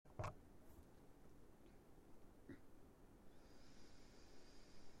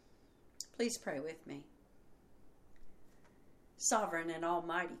Please pray with me. Sovereign and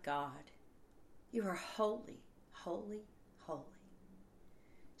almighty God, you are holy, holy, holy.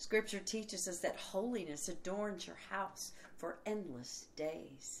 Scripture teaches us that holiness adorns your house for endless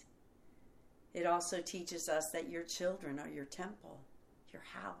days. It also teaches us that your children are your temple, your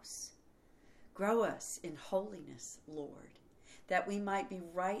house. Grow us in holiness, Lord, that we might be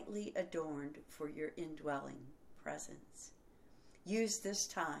rightly adorned for your indwelling presence. Use this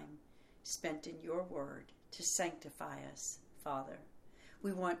time spent in your word to sanctify us, Father.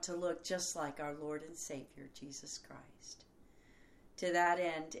 We want to look just like our Lord and Savior, Jesus Christ. To that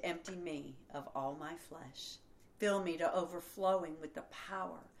end, empty me of all my flesh. Fill me to overflowing with the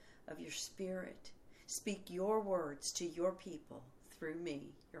power of your Spirit. Speak your words to your people through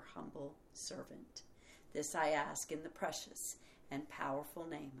me, your humble servant. This I ask in the precious and powerful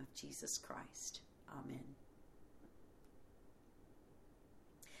name of Jesus Christ. Amen.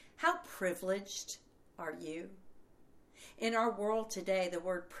 How privileged are you? In our world today, the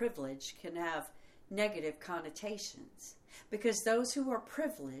word privilege can have negative connotations because those who are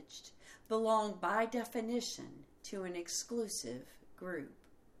privileged belong by definition to an exclusive group.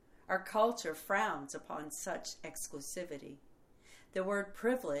 Our culture frowns upon such exclusivity. The word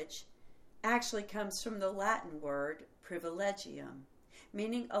privilege actually comes from the Latin word privilegium,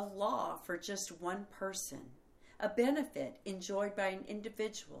 meaning a law for just one person, a benefit enjoyed by an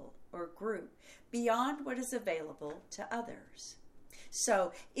individual or group beyond what is available to others.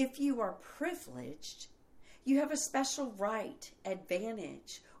 So, if you are privileged, you have a special right,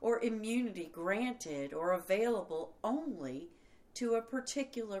 advantage, or immunity granted or available only to a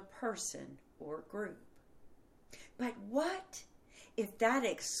particular person or group. But what if that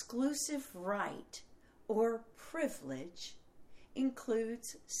exclusive right or privilege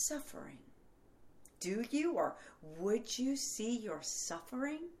includes suffering? Do you or would you see your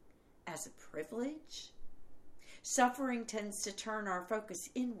suffering as a privilege? Suffering tends to turn our focus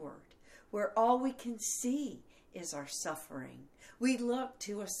inward, where all we can see is our suffering. We look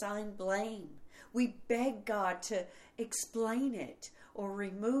to assign blame. We beg God to explain it or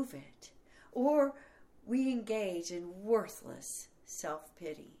remove it. Or we engage in worthless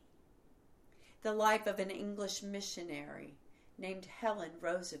self-pity. The life of an English missionary named Helen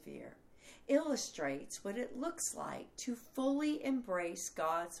Roseveare illustrates what it looks like to fully embrace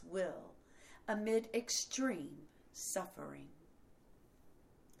God's will amid extreme suffering.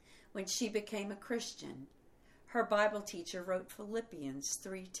 When she became a Christian, her Bible teacher wrote Philippians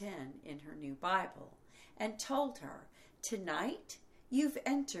 3:10 in her new Bible and told her, "Tonight you've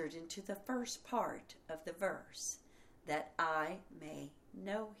entered into the first part of the verse, that I may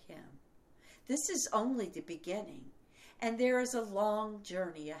know him." This is only the beginning, and there is a long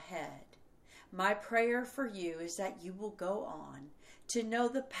journey ahead. My prayer for you is that you will go on to know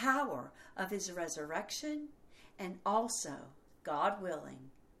the power of his resurrection and also, God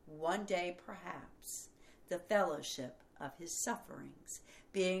willing, one day perhaps, the fellowship of his sufferings,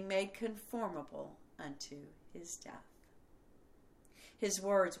 being made conformable unto his death. His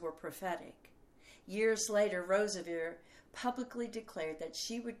words were prophetic. Years later, Roseveare publicly declared that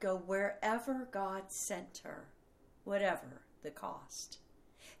she would go wherever God sent her, whatever the cost.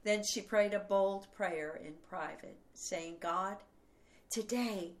 Then she prayed a bold prayer in private, saying, "God,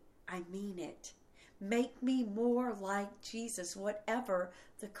 today I mean it. Make me more like Jesus, whatever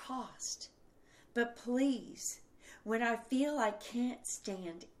the cost. But please, when I feel I can't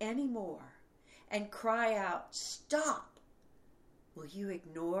stand anymore and cry out, 'Stop!' will you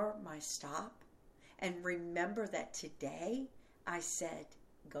ignore my stop and remember that today I said,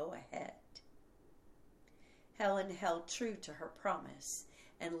 'Go ahead'?" Helen held true to her promise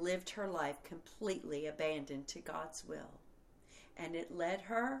and lived her life completely abandoned to God's will. And it led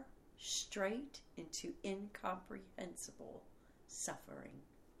her straight into incomprehensible suffering.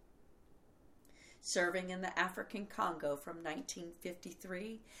 Serving in the African Congo from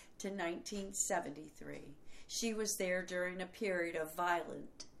 1953 to 1973, she was there during a period of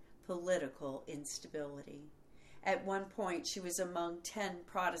violent political instability. At one point, she was among 10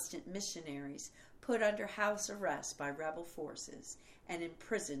 Protestant missionaries put under house arrest by rebel forces and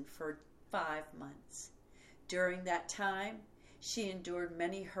imprisoned for 5 months. During that time, she endured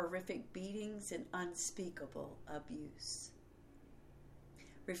many horrific beatings and unspeakable abuse.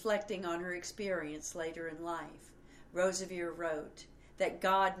 Reflecting on her experience later in life, Roseveare wrote that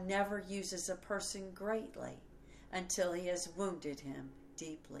God never uses a person greatly until he has wounded him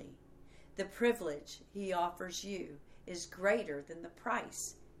deeply. The privilege he offers you is greater than the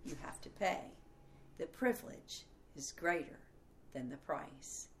price you have to pay. The privilege is greater than the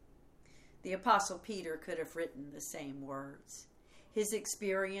price. The Apostle Peter could have written the same words. His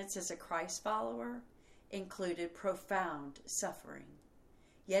experience as a Christ follower included profound suffering.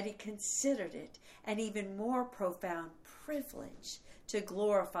 Yet he considered it an even more profound privilege to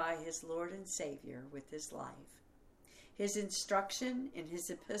glorify his Lord and Savior with his life. His instruction in his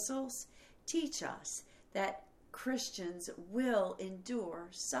epistles teach us that Christians will endure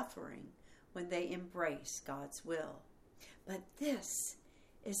suffering when they embrace God's will. But this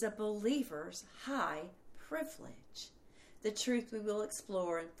is a believer's high privilege. The truth we will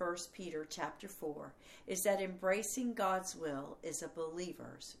explore in 1 Peter chapter 4 is that embracing God's will is a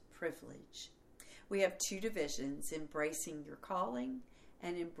believer's privilege. We have two divisions, embracing your calling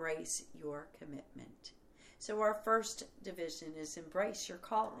and embrace your commitment. So our first division is embrace your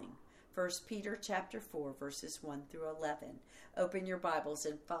calling. 1 Peter chapter 4 verses 1 through 11. Open your Bibles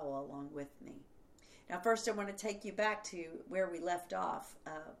and follow along with me. Now first I want to take you back to where we left off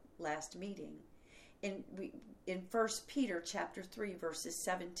last meeting. In 1 Peter chapter 3 verses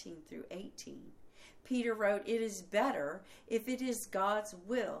 17 through 18, Peter wrote, "It is better, if it is God's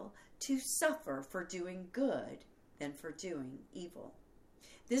will, to suffer for doing good than for doing evil."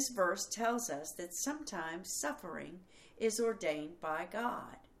 This verse tells us that sometimes suffering is ordained by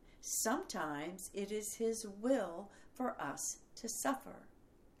God. Sometimes it is His will for us to suffer.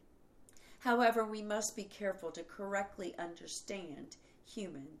 However, we must be careful to correctly understand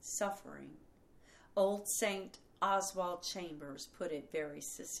human suffering. Old Saint Oswald Chambers put it very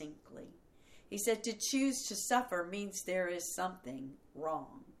succinctly. He said, "To choose to suffer means there is something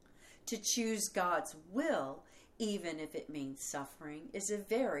wrong. To choose God's will, even if it means suffering, is a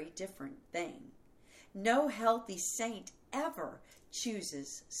very different thing. No healthy saint ever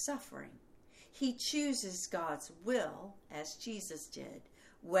chooses suffering. He chooses God's will, as Jesus did,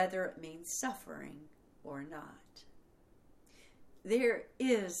 whether it means suffering or not." There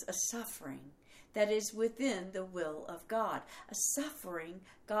is a suffering that is within the will of God, a suffering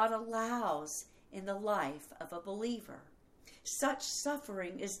God allows in the life of a believer. Such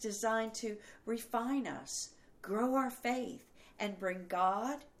suffering is designed to refine us, grow our faith, and bring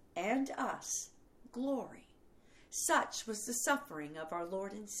God and us glory. Such was the suffering of our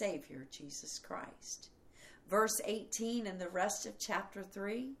Lord and Savior, Jesus Christ. Verse 18 and the rest of chapter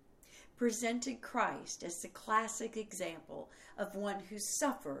 3 presented Christ as the classic example of one who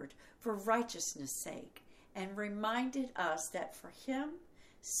suffered for righteousness' sake and reminded us that for him,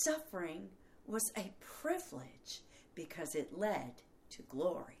 suffering was a privilege because it led to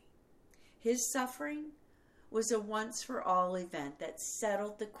glory. His suffering was a once-for-all event that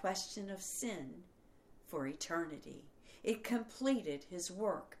settled the question of sin for eternity. It completed his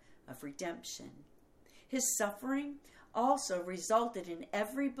work of redemption. His suffering also resulted in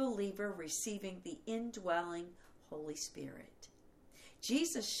every believer receiving the indwelling Holy Spirit.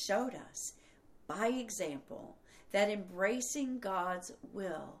 Jesus showed us by example that embracing God's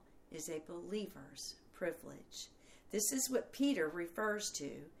will is a believer's privilege. This is what Peter refers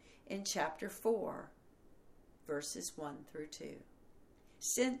to in chapter 4, verses 1 through 2.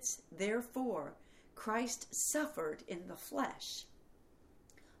 "Since, therefore, Christ suffered in the flesh,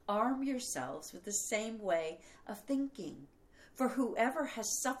 arm yourselves with the same way of thinking. For whoever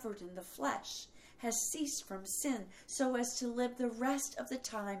has suffered in the flesh has ceased from sin, so as to live the rest of the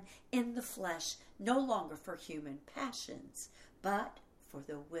time in the flesh, no longer for human passions, but for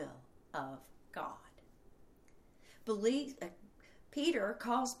the will of God." Peter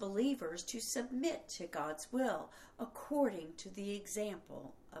calls believers to submit to God's will according to the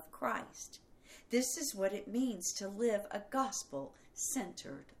example of Christ. This is what it means to live a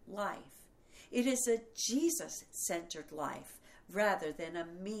gospel-centered life. It is a Jesus-centered life rather than a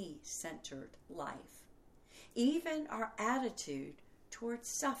me-centered life. Even our attitude towards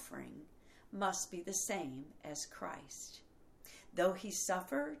suffering must be the same as Christ. Though he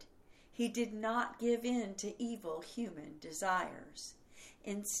suffered, he did not give in to evil human desires.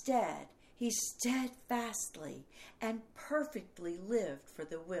 Instead, he steadfastly and perfectly lived for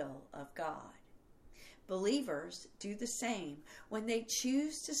the will of God. Believers do the same when they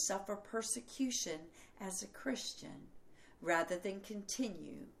choose to suffer persecution as a Christian rather than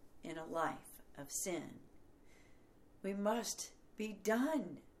continue in a life of sin. We must be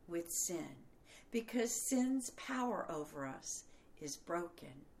done with sin because sin's power over us is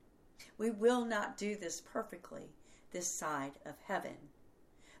broken. We will not do this perfectly this side of heaven,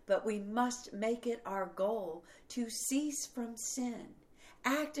 but we must make it our goal to cease from sin,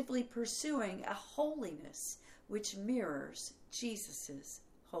 actively pursuing a holiness which mirrors Jesus'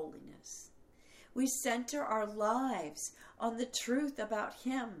 holiness. We center our lives on the truth about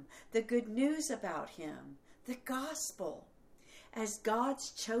Him, the good news about Him, the gospel. As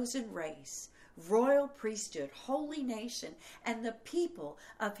God's chosen race, royal priesthood, holy nation, and the people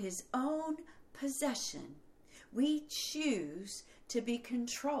of his own possession. We choose to be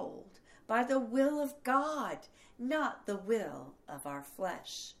controlled by the will of God, not the will of our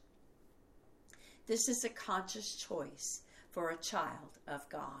flesh. This is a conscious choice for a child of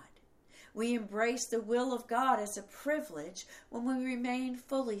God. We embrace the will of God as a privilege when we remain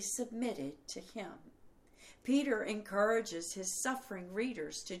fully submitted to him. Peter encourages his suffering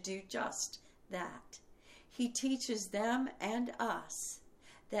readers to do just that. He teaches them and us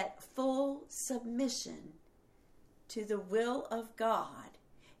that full submission to the will of God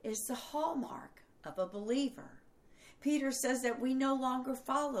is the hallmark of a believer. Peter says that we no longer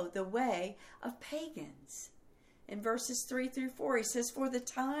follow the way of pagans. In verses 3 through 4, he says, "For the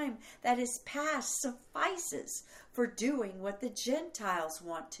time that is past suffices for doing what the Gentiles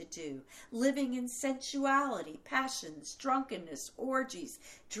want to do, living in sensuality, passions, drunkenness, orgies,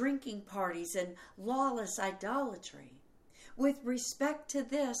 drinking parties, and lawless idolatry. With respect to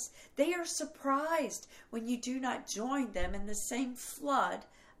this, they are surprised when you do not join them in the same flood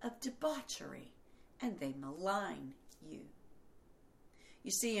of debauchery, and they malign you."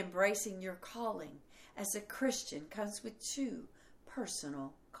 You see, embracing your calling as a Christian comes with two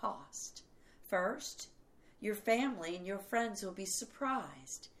personal costs. First, your family and your friends will be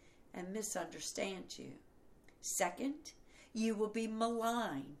surprised and misunderstand you. Second, you will be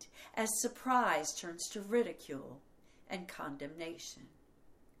maligned as surprise turns to ridicule and condemnation.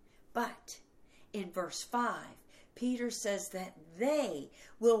 But in verse 5, Peter says that they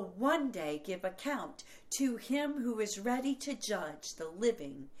will one day give account to him who is ready to judge the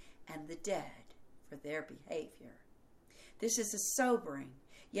living and the dead for their behavior. This is a sobering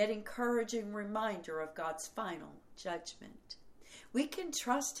yet encouraging reminder of God's final judgment. We can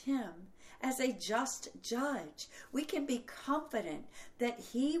trust him as a just judge. We can be confident that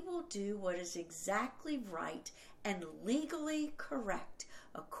he will do what is exactly right and legally correct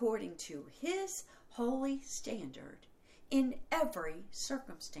according to his holy standard in every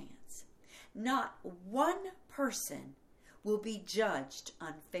circumstance. Not one person will be judged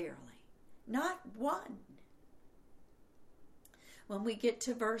unfairly. Not one. When we get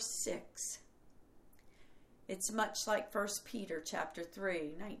to verse 6, it's much like 1 Peter chapter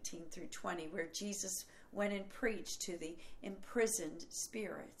 3, 19 through 20, where Jesus went and preached to the imprisoned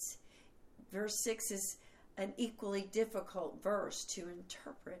spirits. Verse 6 is an equally difficult verse to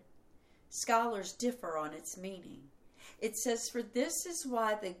interpret. Scholars differ on its meaning. It says, "For this is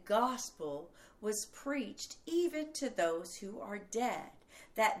why the gospel was preached even to those who are dead,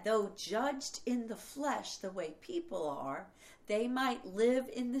 that though judged in the flesh the way people are, they might live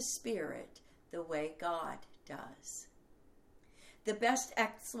in the spirit the way God does." The best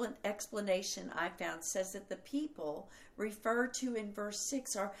excellent explanation I found says that the people referred to in verse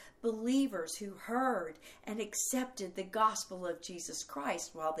 6 are believers who heard and accepted the gospel of Jesus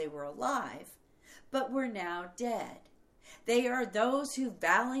Christ while they were alive, but were now dead. They are those who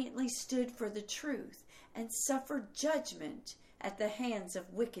valiantly stood for the truth and suffered judgment at the hands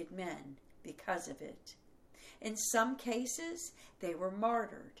of wicked men because of it. In some cases, they were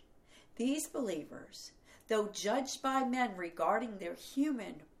martyred. These believers, though judged by men regarding their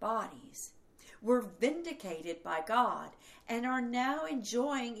human bodies, were vindicated by God and are now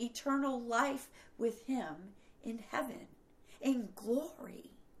enjoying eternal life with him in heaven, in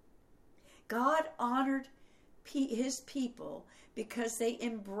glory. God honored his people because they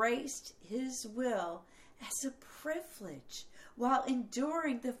embraced his will as a privilege while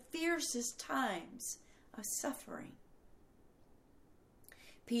enduring the fiercest times of suffering.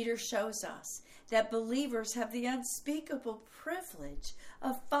 Peter shows us that believers have the unspeakable privilege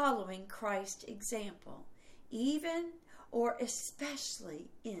of following Christ's example, even or especially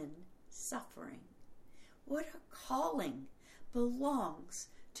in suffering. What a calling belongs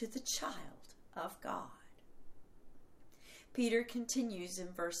to the child of God. Peter continues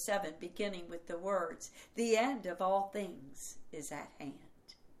in verse 7, beginning with the words, "The end of all things is at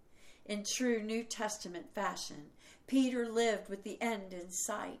hand." In true New Testament fashion, Peter lived with the end in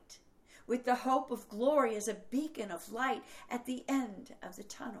sight, with the hope of glory as a beacon of light at the end of the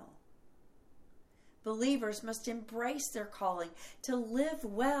tunnel. Believers must embrace their calling to live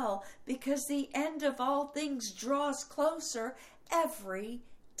well because the end of all things draws closer every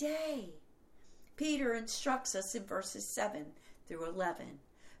day. Peter instructs us in verses 7 through 11.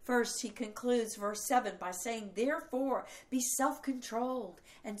 First, he concludes verse 7 by saying, "Therefore, be self-controlled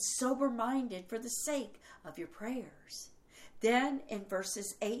and sober-minded for the sake of your prayers." Then, in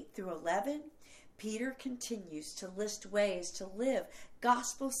verses 8 through 11, Peter continues to list ways to live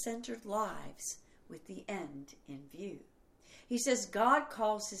gospel-centered lives with the end in view. He says God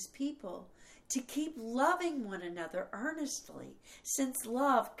calls his people to keep loving one another earnestly, since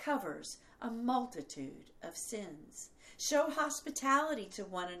love covers a multitude of sins. Show hospitality to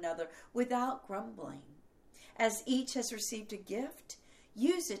one another without grumbling. As each has received a gift,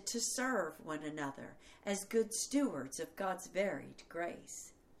 use it to serve one another as good stewards of God's varied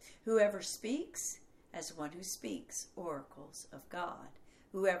grace. Whoever speaks, as one who speaks oracles of God.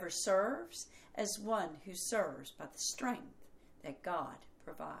 Whoever serves, as one who serves by the strength that God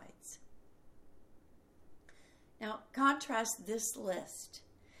provides. Now, contrast this list,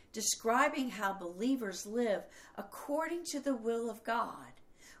 describing how believers live according to the will of God,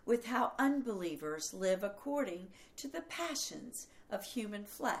 with how unbelievers live according to the passions of human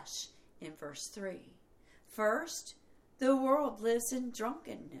flesh in verse 3. First, the world lives in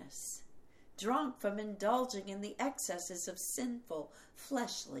drunkenness, drunk from indulging in the excesses of sinful,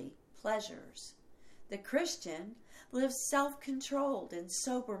 fleshly pleasures. The Christian lives self-controlled and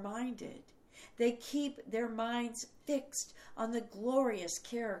sober-minded. They keep their minds fixed on the glorious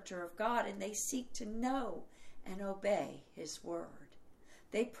character of God, and they seek to know and obey His word.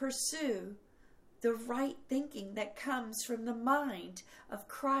 They pursue the right thinking that comes from the mind of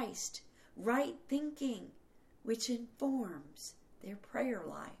Christ, right thinking which informs their prayer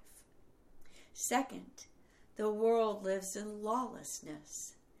life. Second, the world lives in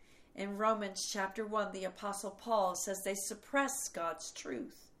lawlessness. In Romans chapter 1, the Apostle Paul says they suppress God's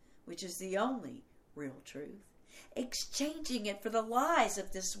truth, which is the only real truth, exchanging it for the lies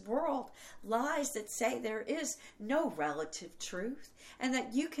of this world, lies that say there is no relative truth, and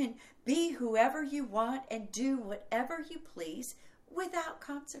that you can be whoever you want and do whatever you please without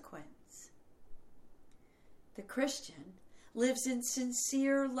consequence. The Christian lives in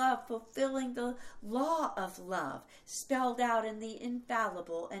sincere love, fulfilling the law of love spelled out in the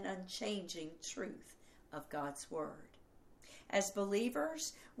infallible and unchanging truth of God's word. As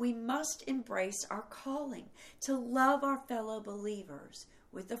believers, we must embrace our calling to love our fellow believers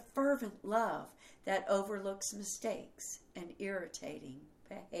with a fervent love that overlooks mistakes and irritating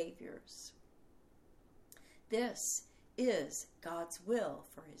behaviors. This is God's will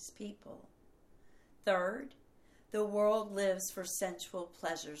for His people. Third, the world lives for sensual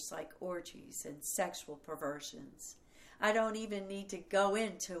pleasures like orgies and sexual perversions. I don't even need to go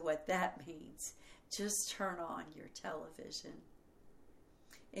into what that means. Just turn on your television.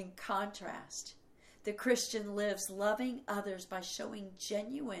 In contrast, the Christian lives loving others by showing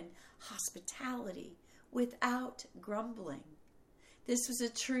genuine hospitality without grumbling. This was a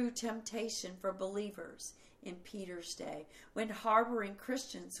true temptation for believers in Peter's day, when harboring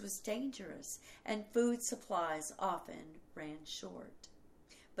Christians was dangerous and food supplies often ran short.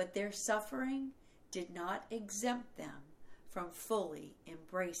 But their suffering did not exempt them from fully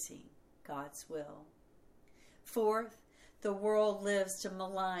embracing God's will. Fourth, the world lives to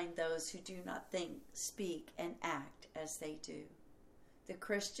malign those who do not think, speak, and act as they do. The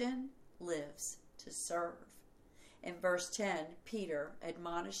Christian lives to serve. In verse 10, Peter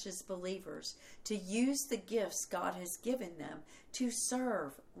admonishes believers to use the gifts God has given them to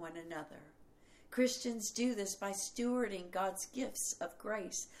serve one another. Christians do this by stewarding God's gifts of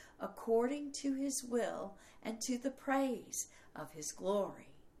grace according to His will and to the praise of His glory.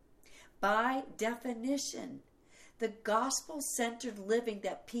 By definition, the gospel-centered living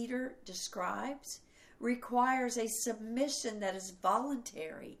that Peter describes requires a submission that is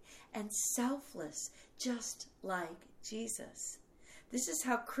voluntary and selfless, just like Jesus. This is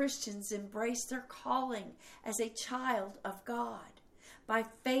how Christians embrace their calling as a child of God, by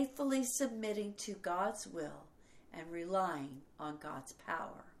faithfully submitting to God's will and relying on God's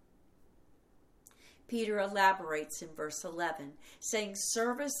power. Peter elaborates in verse 11, saying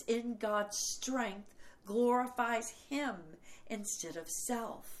service in God's strength glorifies Him instead of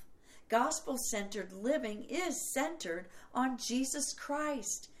self. Gospel-centered living is centered on Jesus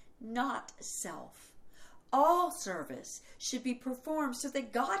Christ, not self. All service should be performed so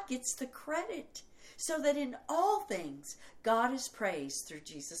that God gets the credit, so that in all things God is praised through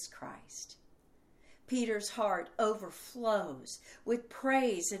Jesus Christ. Peter's heart overflows with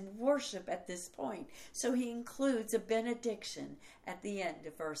praise and worship at this point, so he includes a benediction at the end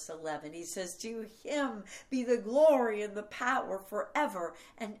of verse 11. He says, "To Him be the glory and the power forever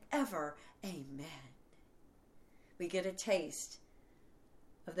and ever. Amen." We get a taste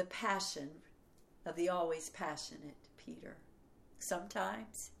of the passion of the always passionate Peter.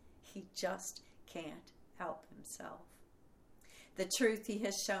 Sometimes he just can't help himself. The truth he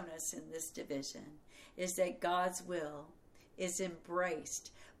has shown us in this division is that God's will is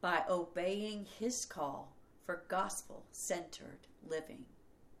embraced by obeying His call for gospel-centered living.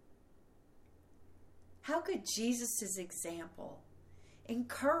 How could Jesus' example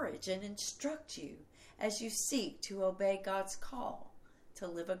encourage and instruct you as you seek to obey God's call to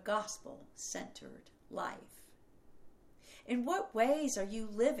live a gospel-centered life. In what ways are you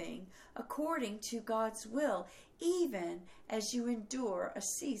living according to God's will, even as you endure a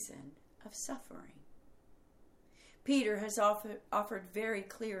season of suffering? Peter has offered very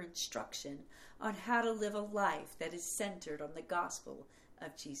clear instruction on how to live a life that is centered on the gospel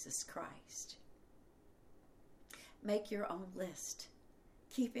of Jesus Christ. Make your own list.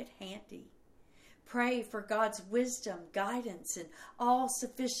 Keep it handy. Pray for God's wisdom, guidance, and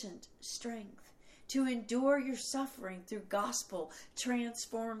all-sufficient strength to endure your suffering through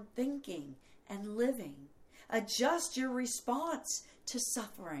gospel-transformed thinking and living. Adjust your response to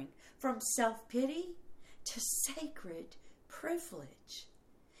suffering from self-pity to sacred privilege.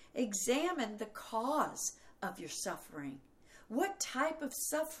 Examine the cause of your suffering. What type of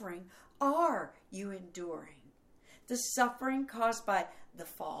suffering are you enduring? The suffering caused by the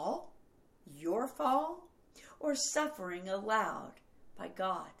fall, your fall, or suffering allowed by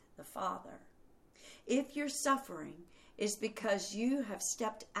God the Father? If your suffering is because you have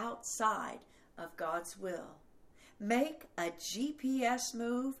stepped outside of God's will, make a GPS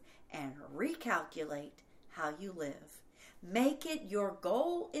move and recalculate how you live. Make it your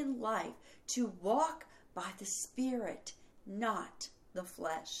goal in life to walk by the Spirit, not the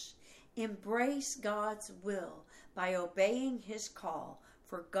flesh. Embrace God's will by obeying His call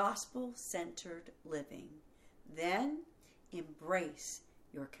for gospel-centered living. Then embrace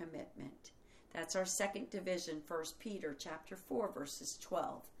your commitment. That's our second division, 1 Peter chapter 4, verses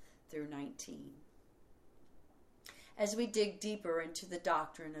 12 through 19. As we dig deeper into the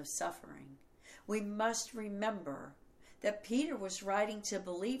doctrine of suffering, we must remember that Peter was writing to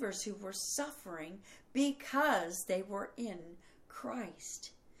believers who were suffering because they were in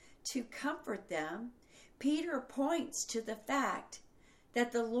Christ. To comfort them, Peter points to the fact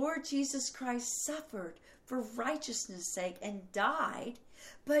that the Lord Jesus Christ suffered for righteousness' sake and died,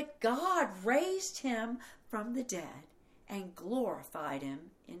 but God raised him from the dead and glorified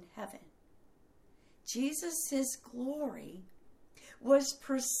him in heaven. Jesus' glory was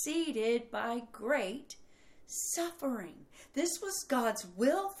preceded by great suffering. This was God's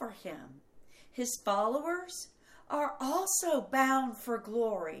will for him. His followers are also bound for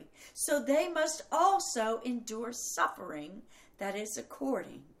glory, so they must also endure suffering that is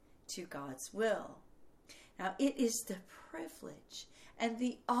according to God's will. Now, it is the privilege and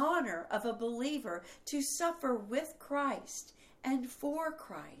the honor of a believer to suffer with Christ and for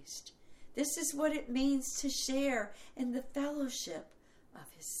Christ. This is what it means to share in the fellowship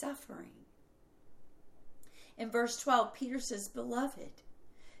of his suffering. In verse 12, Peter says, "Beloved,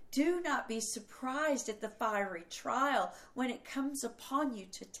 do not be surprised at the fiery trial when it comes upon you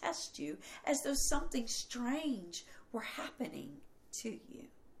to test you, as though something strange were happening to you."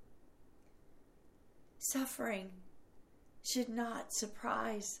 Suffering should not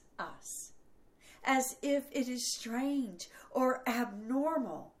surprise us, as if it is strange or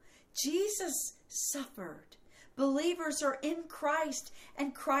abnormal. Jesus suffered. Believers are in Christ,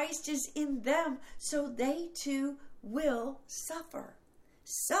 and Christ is in them, so they too will suffer.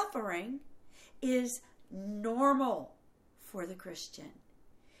 Suffering is normal for the Christian,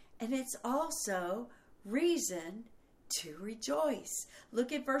 and it's also reason to rejoice.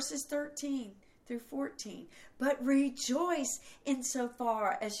 Look at verses 13 through 14. "But rejoice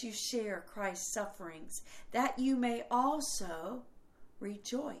insofar as you share Christ's sufferings, that you may also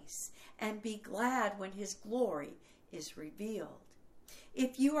rejoice and be glad when his glory is revealed.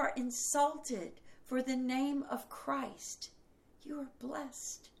 If you are insulted for the name of Christ, you are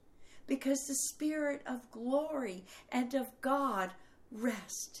blessed, because the Spirit of glory and of God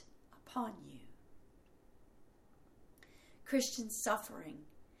rest upon you." Christian suffering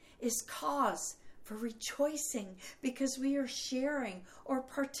is cause for rejoicing because we are sharing or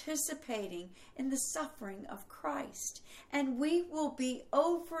participating in the suffering of Christ, and we will be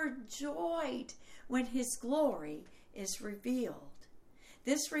overjoyed when his glory is revealed.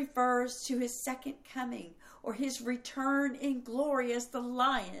 This refers to his second coming, or his return in glory as the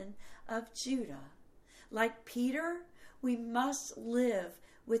Lion of Judah. Like Peter, we must live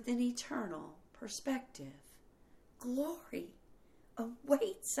with an eternal perspective. Glory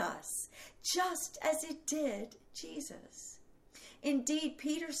awaits us, just as it did Jesus. Indeed,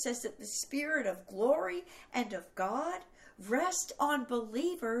 Peter says that the Spirit of glory and of God rest on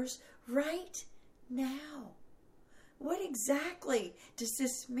believers right now. What exactly does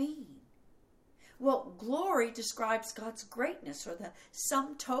this mean? Well, glory describes God's greatness, or the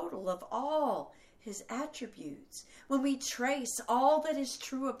sum total of all his attributes. When we trace all that is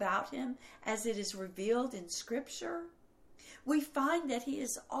true about him as it is revealed in Scripture, we find that he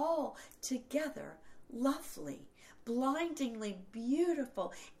is altogether lovely, blindingly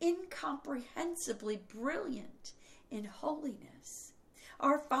beautiful, incomprehensibly brilliant in holiness.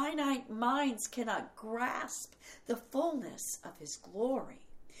 Our finite minds cannot grasp the fullness of his glory.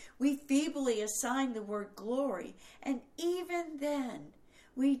 We feebly assign the word glory, and even then,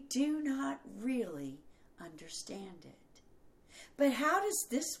 we do not really understand it. But how does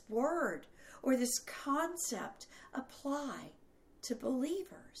this word or this concept apply to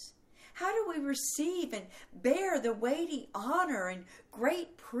believers? How do we receive and bear the weighty honor and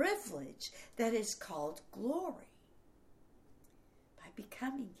great privilege that is called glory? By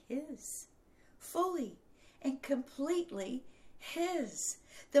becoming his, fully and completely his.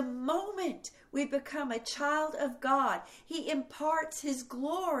 The moment we become a child of God, he imparts his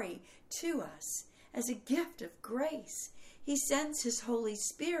glory to us as a gift of grace. He sends his Holy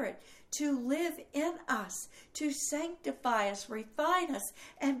Spirit to live in us, to sanctify us, refine us,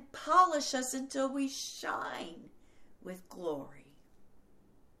 and polish us until we shine with glory.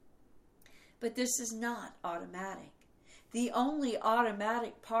 But this is not automatic. The only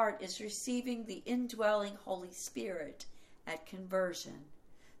automatic part is receiving the indwelling Holy Spirit at conversion.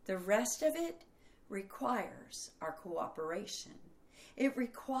 The rest of it requires our cooperation. It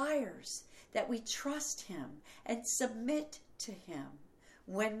requires that we trust him and submit to him.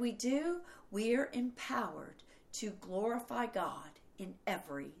 When we do, we are empowered to glorify God in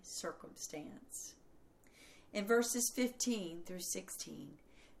every circumstance. In verses 15 through 16,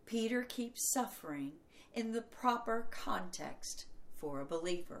 Peter keeps suffering in the proper context for a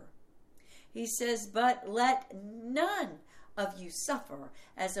believer. He says, "But let none of you suffer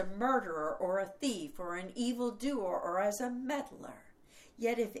as a murderer or a thief or an evildoer or as a meddler.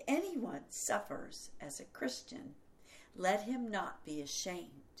 Yet if anyone suffers as a Christian, let him not be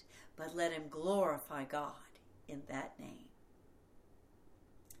ashamed, but let him glorify God in that name."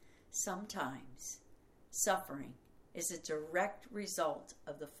 Sometimes suffering is a direct result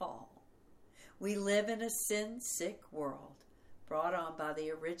of the fall. We live in a sin-sick world brought on by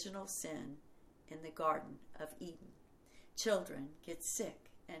the original sin in the Garden of Eden. Children get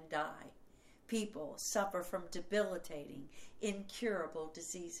sick and die. People suffer from debilitating, incurable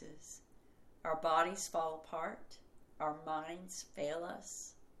diseases. Our bodies fall apart. Our minds fail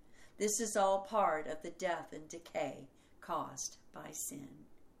us. This is all part of the death and decay caused by sin.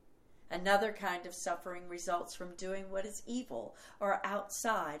 Another kind of suffering results from doing what is evil or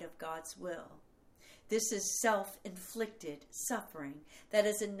outside of God's will. This is self-inflicted suffering that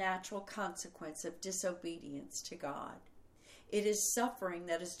is a natural consequence of disobedience to God. It is suffering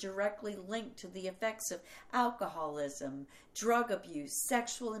that is directly linked to the effects of alcoholism, drug abuse,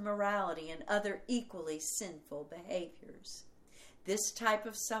 sexual immorality, and other equally sinful behaviors. This type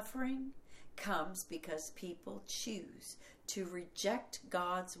of suffering comes because people choose to reject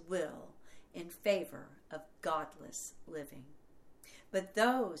God's will in favor of godless living. But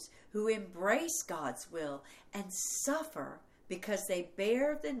those who embrace God's will and suffer because they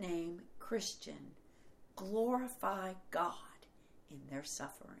bear the name Christian glorify God in their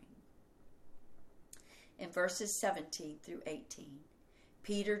suffering. In verses 17 through 18,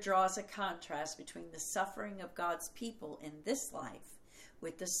 Peter draws a contrast between the suffering of God's people in this life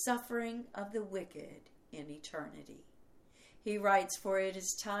with the suffering of the wicked in eternity. He writes, "For it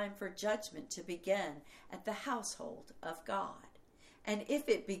is time for judgment to begin at the household of God. And if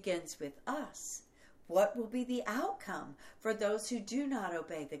it begins with us, what will be the outcome for those who do not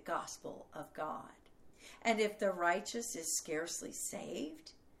obey the gospel of God? And if the righteous is scarcely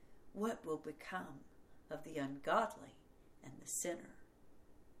saved, what will become of the ungodly and the sinner?"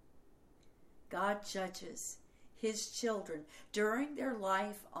 God judges his children during their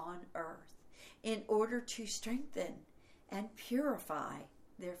life on earth in order to strengthen and purify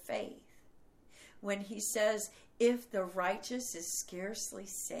their faith. When he says, "if the righteous is scarcely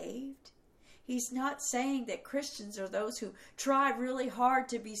saved," he's not saying that Christians are those who try really hard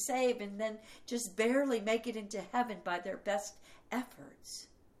to be saved and then just barely make it into heaven by their best efforts.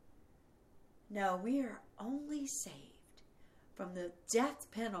 No, we are only saved from the death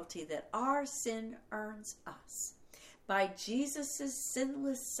penalty that our sin earns us by Jesus'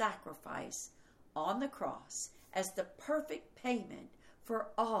 sinless sacrifice on the cross as the perfect payment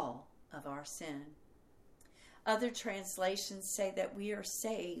for all of our sin. Other translations say that we are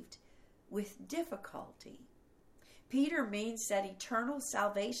saved with difficulty. Peter means that eternal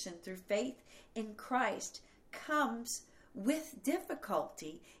salvation through faith in Christ comes with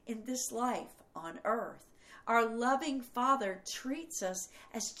difficulty in this life on earth. Our loving Father treats us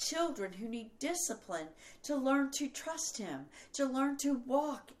as children who need discipline to learn to trust him, to learn to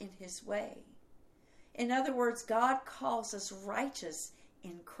walk in his way. In other words, God calls us righteous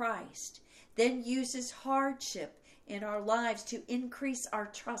in Christ, then uses hardship in our lives to increase our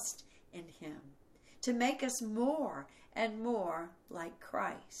trust in Him, to make us more and more like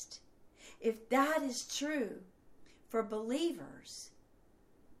Christ. If that is true for believers,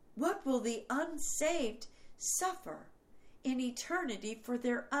 what will the unsaved suffer in eternity for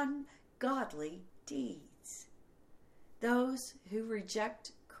their ungodly deeds? Those who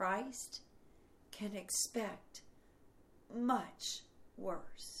reject Christ can expect much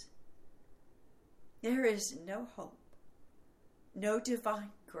worse. There is no hope, no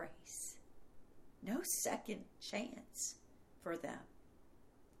divine grace, no second chance for them.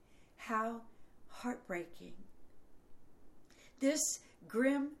 How heartbreaking. This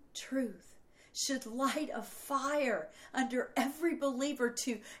grim truth should light a fire under every believer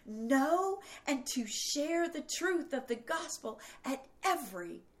to know and to share the truth of the gospel at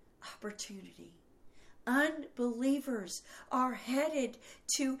every opportunity. Unbelievers are headed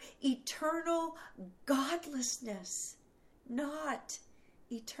to eternal godlessness, not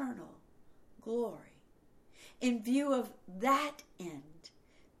eternal glory. In view of that end,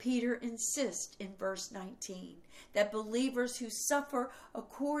 Peter insists in verse 19 that believers who suffer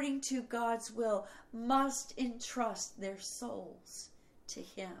according to God's will must entrust their souls to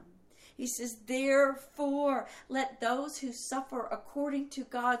Him. He says, therefore, let those who suffer according to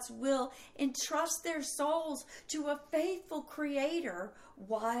God's will entrust their souls to a faithful Creator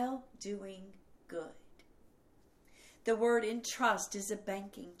while doing good. The word entrust is a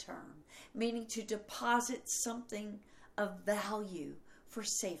banking term, meaning to deposit something of value for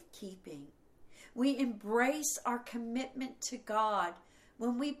safekeeping. We embrace our commitment to God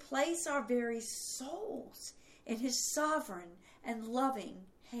when we place our very souls in His sovereign and loving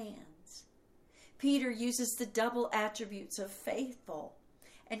hands. Peter uses the double attributes of faithful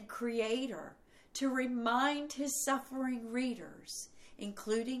and Creator to remind his suffering readers,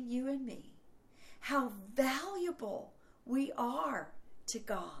 including you and me, how valuable we are to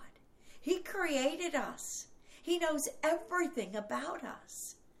God. He created us. He knows everything about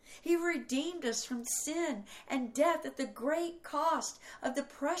us. He redeemed us from sin and death at the great cost of the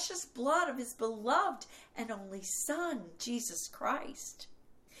precious blood of His beloved and only Son, Jesus Christ.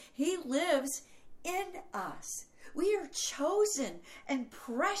 He lives in us. We are chosen and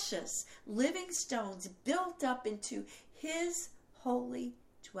precious living stones built up into His holy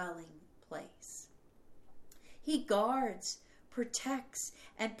dwelling place. He guards, protects,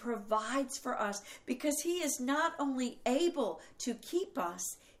 and provides for us because He is not only able to keep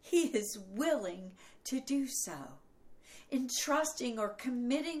us, He is willing to do so. Entrusting or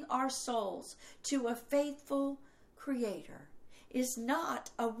committing our souls to a faithful Creator is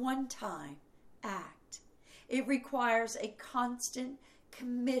not a one-time act. It requires a constant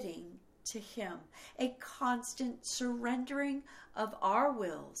committing to Him, a constant surrendering of our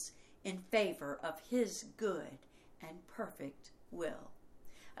wills in favor of His good and perfect will.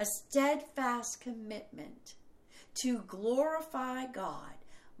 A steadfast commitment to glorify God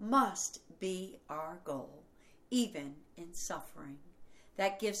must be our goal, even in suffering.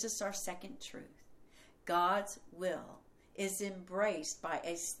 That gives us our second truth. God's will is embraced by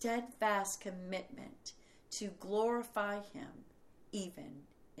a steadfast commitment to glorify Him, even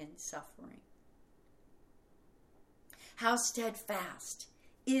in suffering. How steadfast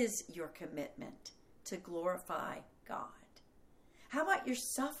is your commitment to glorify God? How about your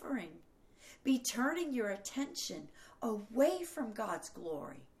suffering? Be turning your attention away from God's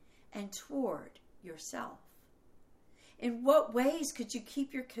glory and toward yourself. In what ways could you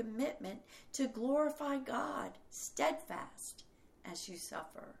keep your commitment to glorify God steadfast as you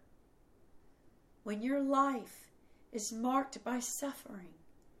suffer? When your life is marked by suffering,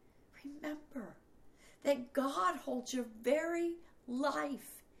 remember that God holds your very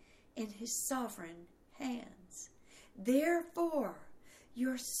life in His sovereign hands. Therefore,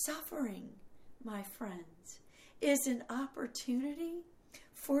 your suffering, my friends, is an opportunity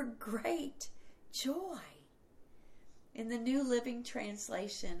for great joy. In the New Living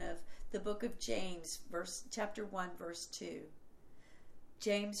Translation of the book of James, chapter 1, verse 2,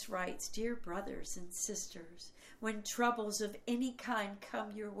 James writes, "Dear brothers and sisters, when troubles of any kind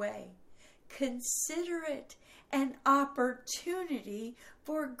come your way, consider it an opportunity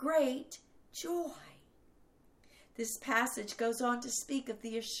for great joy." This passage goes on to speak of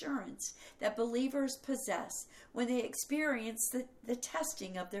the assurance that believers possess when they experience the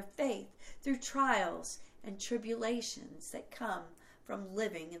testing of their faith through trials and tribulations that come from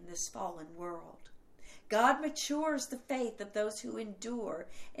living in this fallen world. God matures the faith of those who endure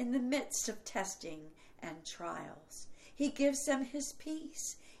in the midst of testing and trials. He gives them His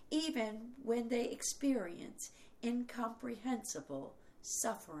peace even when they experience incomprehensible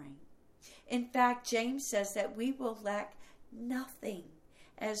suffering. In fact, James says that we will lack nothing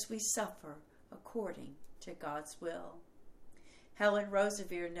as we suffer according to God's will. Helen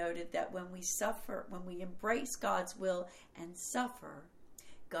Roseveare noted that when we embrace God's will and suffer,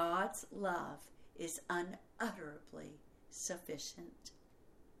 God's love is unutterably sufficient.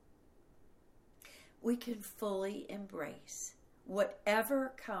 We can fully embrace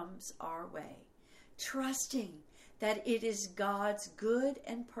whatever comes our way, trusting that it is God's good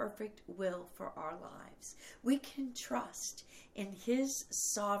and perfect will for our lives. We can trust in His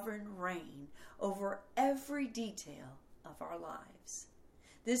sovereign reign over every detail of our lives.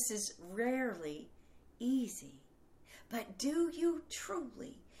 This is rarely easy, but do you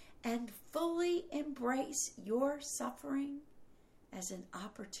truly and fully embrace your suffering as an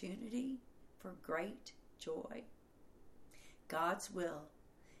opportunity for great joy? God's will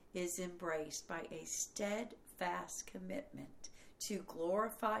is embraced by a steadfast commitment to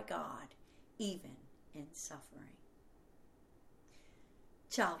glorify God even in suffering.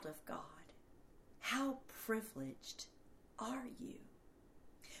 Child of God, how privileged are you?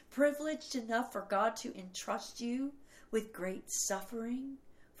 Privileged enough for God to entrust you with great suffering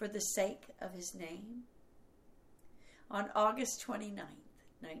for the sake of His name? On August 29th,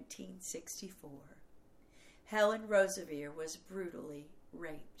 1964, Helen Roseveare was brutally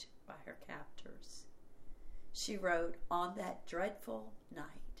raped by her captors. She wrote, "On that dreadful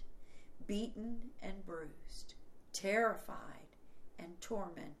night, beaten and bruised, terrified and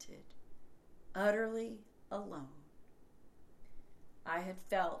tormented, utterly alone, I had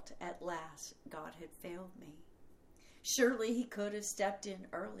felt at last God had failed me. Surely He could have stepped in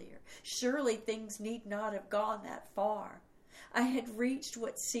earlier. Surely things need not have gone that far. I had reached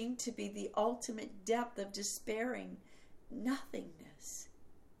what seemed to be the ultimate depth of despairing nothingness."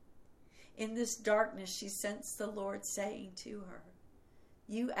 In this darkness, she sensed the Lord saying to her,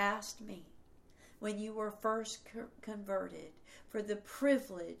 "You asked me when you were first converted for the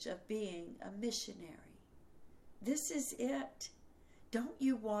privilege of being a missionary. This is it. Don't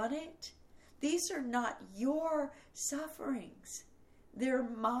you want it? These are not your sufferings. They're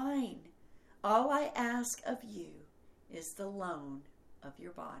mine. All I ask of you is the loan of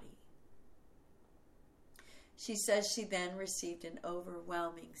your body." She says she then received an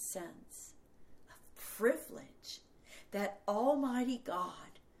overwhelming sense of privilege that Almighty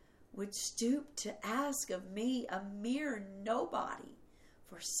God would stoop to ask of me, a mere nobody,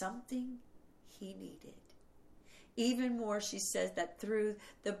 for something He needed. Even more, she says that through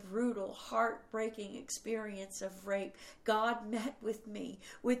the brutal, heartbreaking experience of rape, God met with me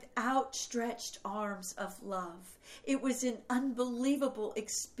with outstretched arms of love. It was an unbelievable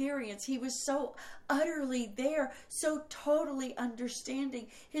experience. He was so utterly there, so totally understanding.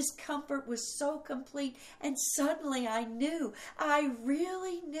 His comfort was so complete. And suddenly I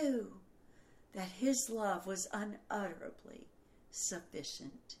really knew that His love was unutterably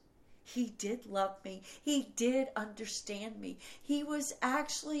sufficient. He did love me. He did understand me. He was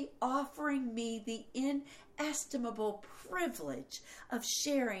actually offering me the inestimable privilege of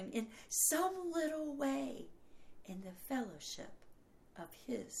sharing in some little way in the fellowship of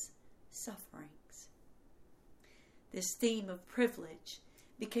His sufferings. This theme of privilege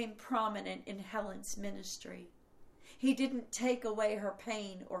became prominent in Helen's ministry. He didn't take away her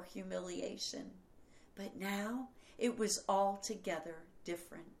pain or humiliation, but now it was altogether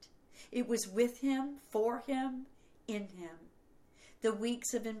different. It was with Him, for Him, in Him. The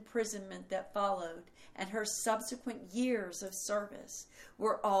weeks of imprisonment that followed and her subsequent years of service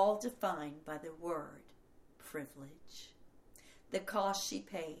were all defined by the word privilege. The cost she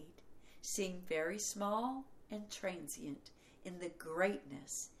paid seemed very small and transient in the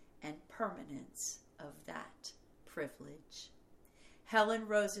greatness and permanence of that privilege. Helen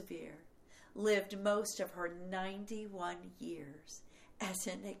Roseveare lived most of her 91 years as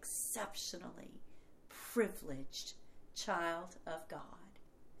an exceptionally privileged child of God.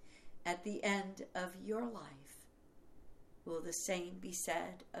 At the end of your life, will the same be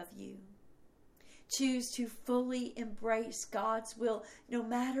said of you? Choose to fully embrace God's will no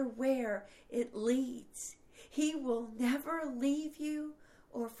matter where it leads. He will never leave you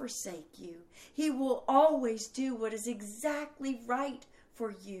or forsake you. He will always do what is exactly right for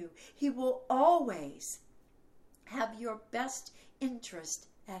you. He will always have your best interest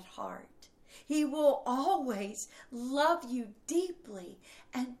at heart. He will always love you deeply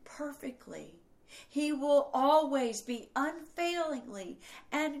and perfectly. He will always be unfailingly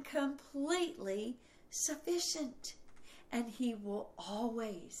and completely sufficient. And He will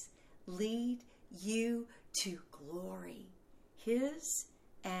always lead you to glory, His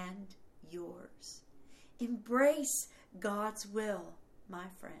and yours. Embrace God's will, my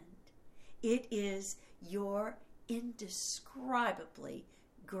friend. It is your indescribably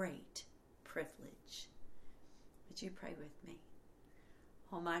great privilege. Would you pray with me?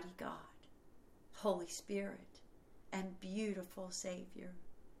 Almighty God, Holy Spirit, and beautiful Savior,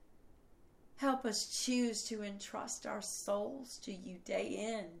 help us choose to entrust our souls to you day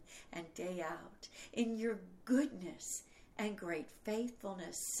in and day out. In your goodness and great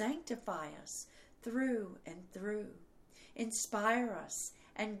faithfulness, sanctify us through and through. Inspire us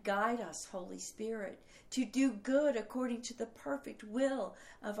and guide us, Holy Spirit, to do good according to the perfect will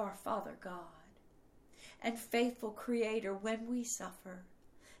of our Father God. And faithful Creator, when we suffer,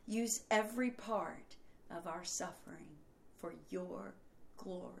 use every part of our suffering for your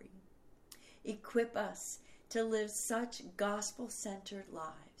glory. Equip us to live such gospel-centered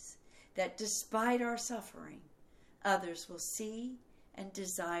lives that despite our suffering, others will see and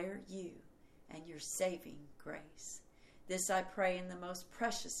desire you and your saving grace. This I pray in the most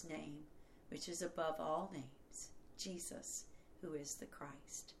precious name, which is above all names, Jesus, who is the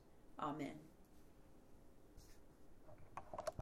Christ. Amen.